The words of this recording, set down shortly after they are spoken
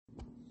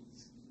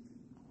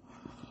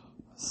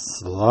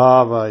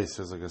Slava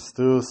Isus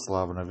Augustus,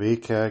 Slava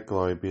Navika,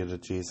 glory be to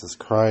Jesus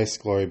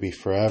Christ, glory be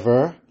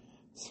forever.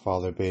 It's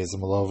Father Basil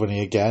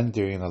Malovany again,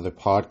 doing another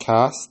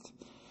podcast.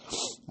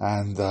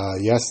 And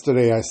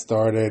yesterday I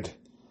started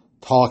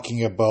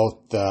talking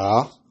about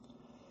the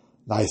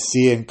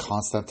Nicene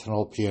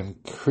Constantinopolitan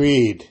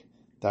Creed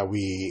that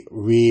we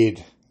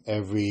read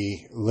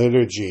every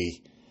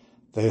liturgy.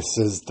 This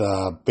is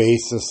the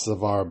basis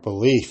of our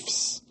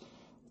beliefs.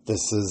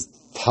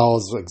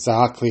 Tells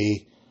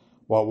exactly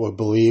what we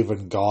believe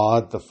in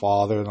God, the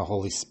Father, and the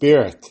Holy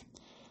Spirit.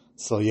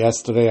 So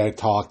yesterday I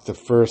talked the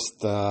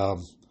first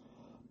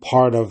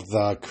part of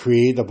the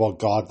Creed about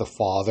God the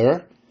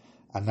Father,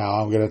 and now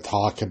I'm going to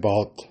talk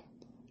about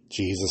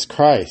Jesus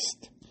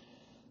Christ.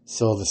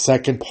 So the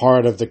second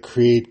part of the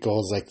Creed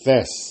goes like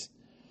this.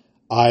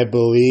 I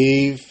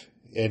believe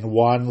in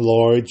one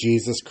Lord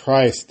Jesus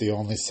Christ, the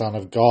only Son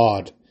of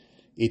God,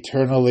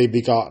 eternally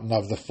begotten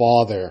of the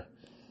Father,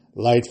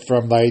 light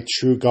from light,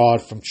 true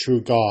God from true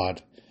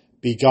God,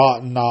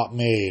 begotten, not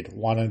made,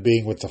 one in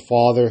being with the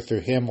Father,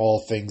 through him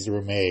all things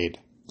were made.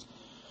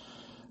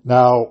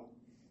 Now,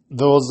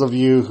 those of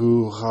you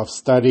who have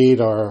studied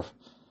or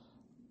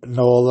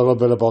know a little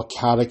bit about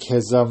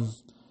catechism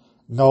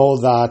know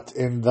that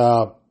in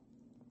the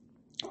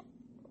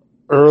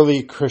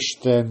early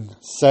Christian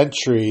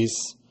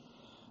centuries,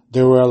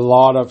 there were a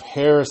lot of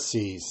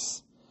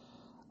heresies,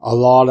 a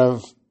lot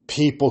of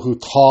people who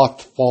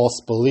taught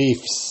false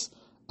beliefs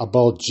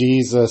about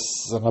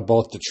Jesus and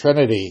about the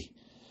Trinity.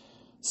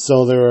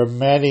 So there are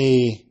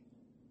many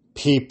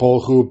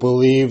people who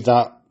believe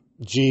that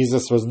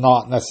Jesus was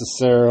not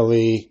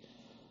necessarily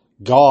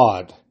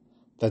God,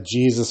 that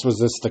Jesus was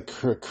just a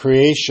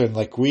creation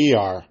like we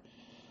are,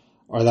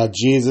 or that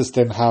Jesus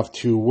didn't have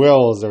two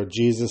wills, or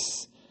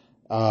Jesus,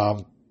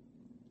 was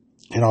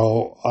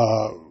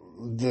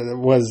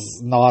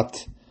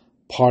not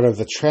part of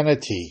the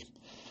Trinity.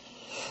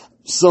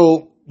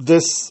 So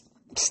this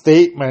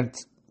statement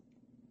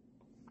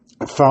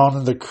found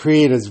in the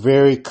Creed is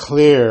very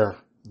clear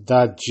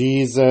that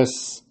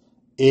Jesus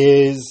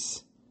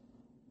is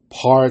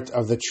part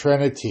of the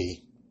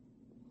Trinity,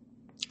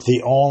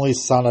 the only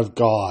Son of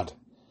God,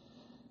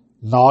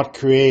 not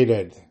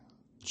created.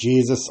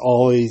 Jesus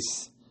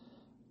always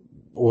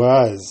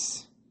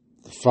was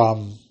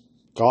from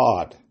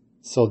God.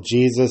 So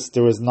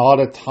there was not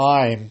a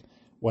time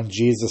when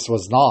Jesus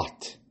was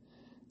not.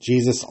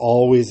 Jesus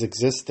always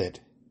existed.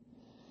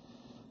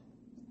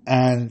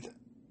 And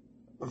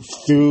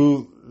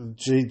through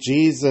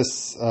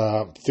Jesus,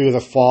 through the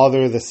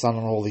Father, the Son,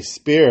 and Holy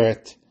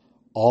Spirit,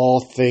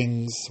 all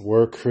things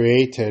were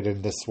created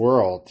in this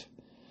world.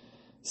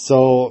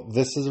 So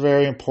this is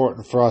very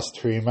important for us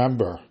to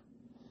remember.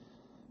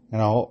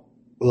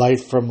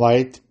 Light from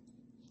light,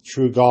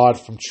 true God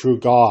from true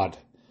God.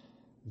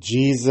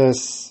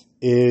 Jesus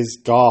is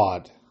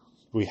God.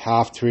 We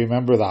have to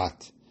remember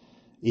that.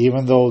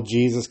 Even though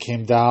Jesus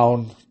came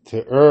down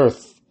to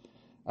earth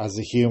as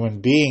a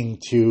human being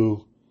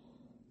to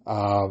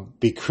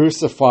be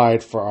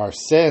crucified for our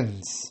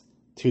sins,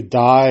 to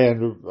die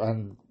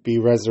and be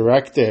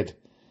resurrected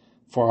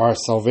for our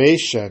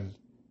salvation,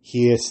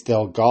 he is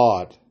still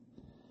God.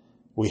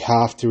 We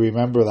have to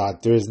remember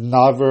that. There's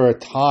never a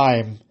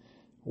time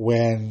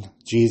when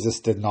Jesus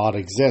did not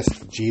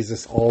exist.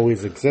 Jesus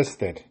always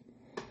existed.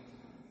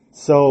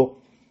 So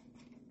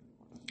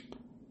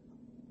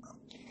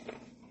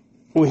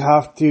we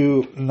have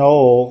to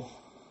know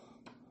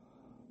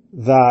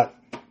that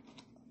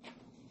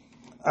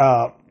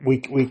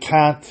we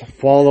can't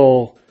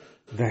follow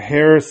the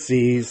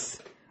heresies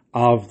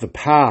of the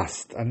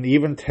past, and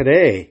even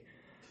today,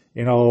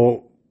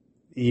 maybe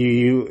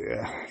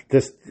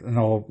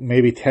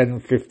 10,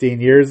 15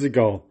 years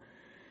ago,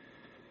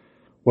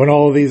 when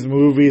all these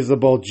movies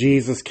about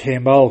Jesus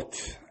came out,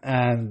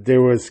 and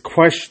there was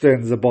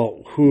questions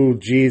about who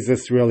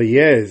Jesus really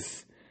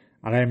is,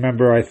 and I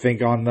remember, I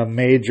think on the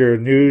major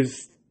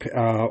news,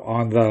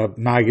 on the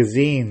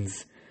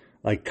magazines,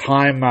 like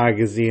Time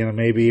magazine and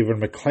maybe even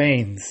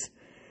Maclean's,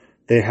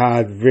 they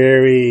had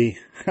very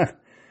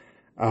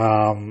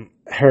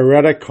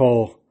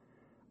heretical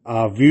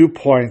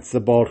viewpoints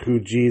about who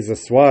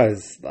Jesus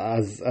was,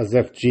 as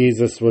if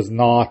Jesus was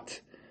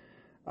not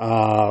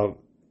God,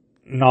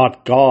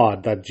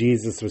 that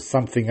Jesus was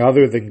something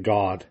other than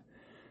God,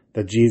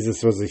 that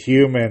Jesus was a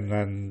human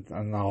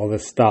and all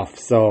this stuff.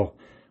 So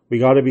we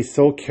got to be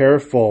so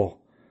careful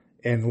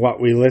in what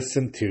we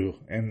listen to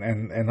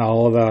and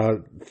all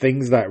the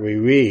things that we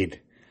read,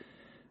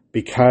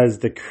 because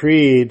the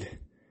Creed,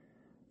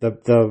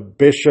 the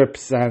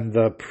bishops and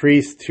the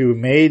priests who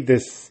made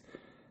this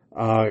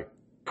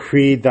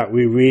Creed that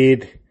we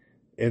read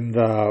in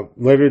the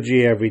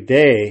liturgy every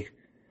day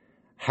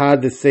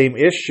had the same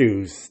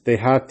issues. They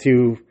had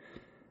to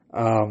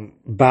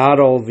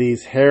battle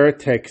these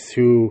heretics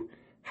who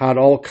had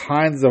all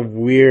kinds of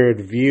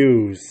weird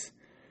views,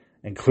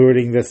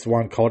 including this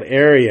one called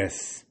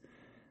Arius.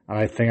 And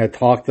I think I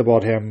talked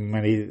about him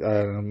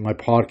in my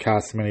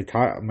podcast many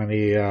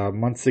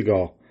months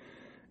ago.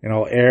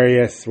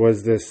 Arius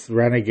was this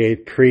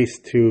renegade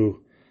priest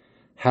who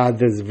had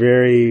this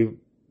very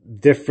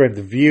different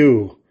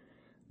view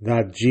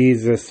that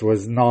Jesus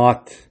was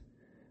not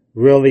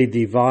really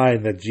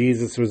divine, that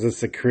Jesus was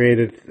just a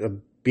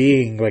created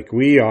being like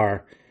we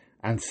are,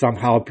 and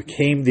somehow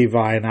became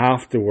divine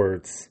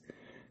afterwards,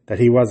 that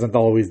he wasn't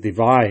always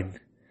divine.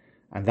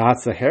 And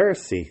that's a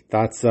heresy.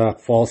 That's a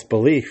false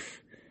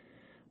belief.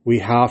 We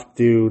have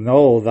to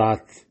know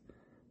that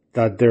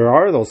there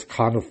are those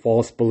kind of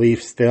false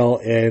beliefs still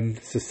in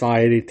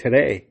society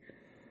today.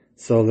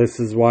 So this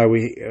is why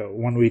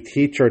when we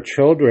teach our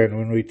children,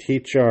 when we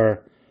teach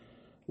our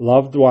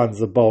loved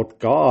ones about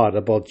God,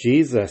 about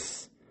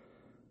Jesus,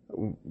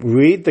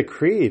 read the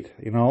creed.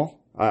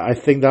 I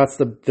think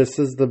this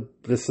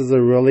is a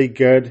really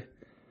good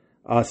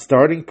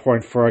starting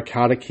point for our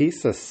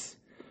catechesis.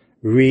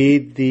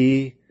 Read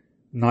the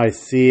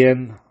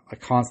Nicene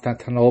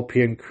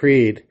Constantinopian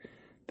Creed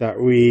that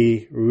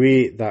we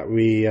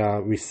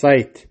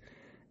recite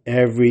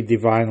every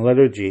divine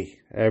liturgy,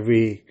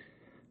 every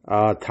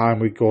time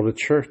we go to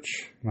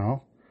church,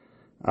 and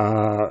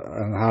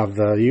have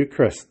the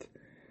Eucharist.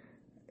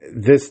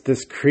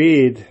 This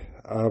creed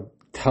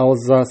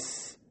tells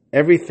us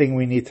everything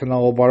we need to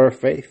know about our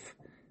faith.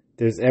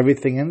 There's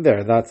everything in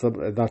there that's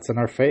in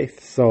our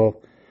faith.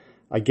 So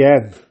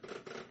again,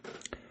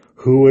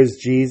 who is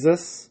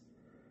Jesus?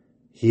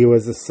 He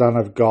was the Son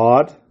of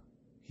God.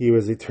 He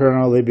was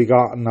eternally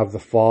begotten of the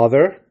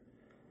Father.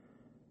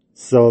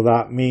 So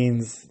that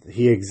means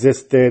he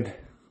existed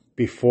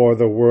before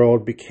the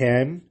world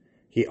became.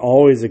 He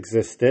always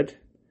existed.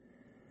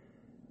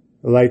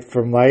 Light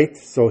from light.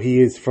 So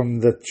he's from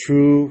the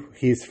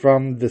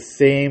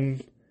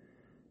same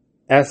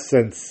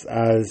essence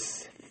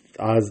as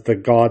the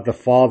God the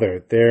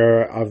Father.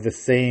 They're of the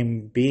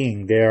same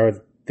being.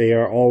 They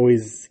are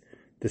always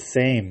the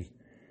same.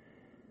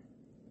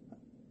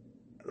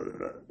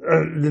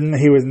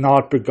 He was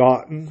not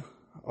begotten,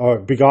 or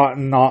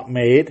begotten, not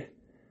made,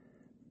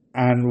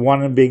 and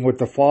one in being with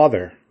the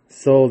Father.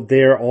 So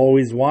they're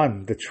always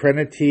one. The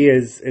Trinity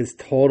is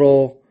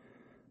total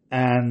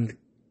and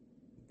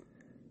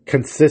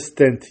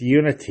consistent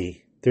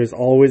unity. There's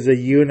always a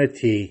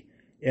unity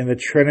in the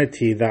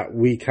Trinity that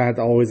we can't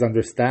always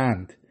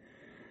understand.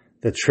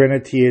 The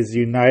Trinity is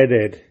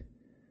united,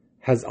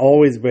 has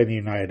always been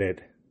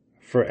united,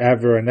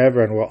 forever and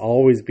ever, and will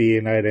always be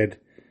united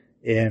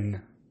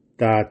in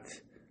that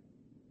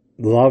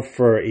love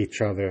for each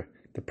other,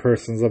 the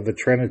persons of the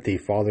Trinity,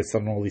 Father,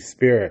 Son, and Holy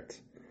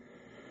Spirit.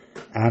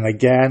 And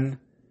again,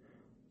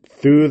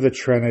 through the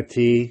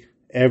Trinity,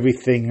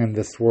 everything in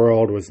this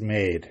world was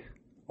made.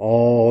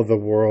 All the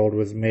world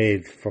was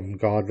made from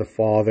God the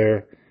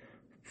Father,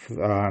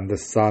 and the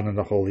Son, and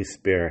the Holy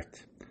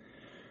Spirit.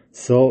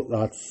 So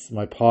that's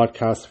my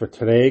podcast for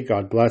today.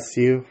 God bless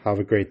you. Have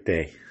a great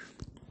day.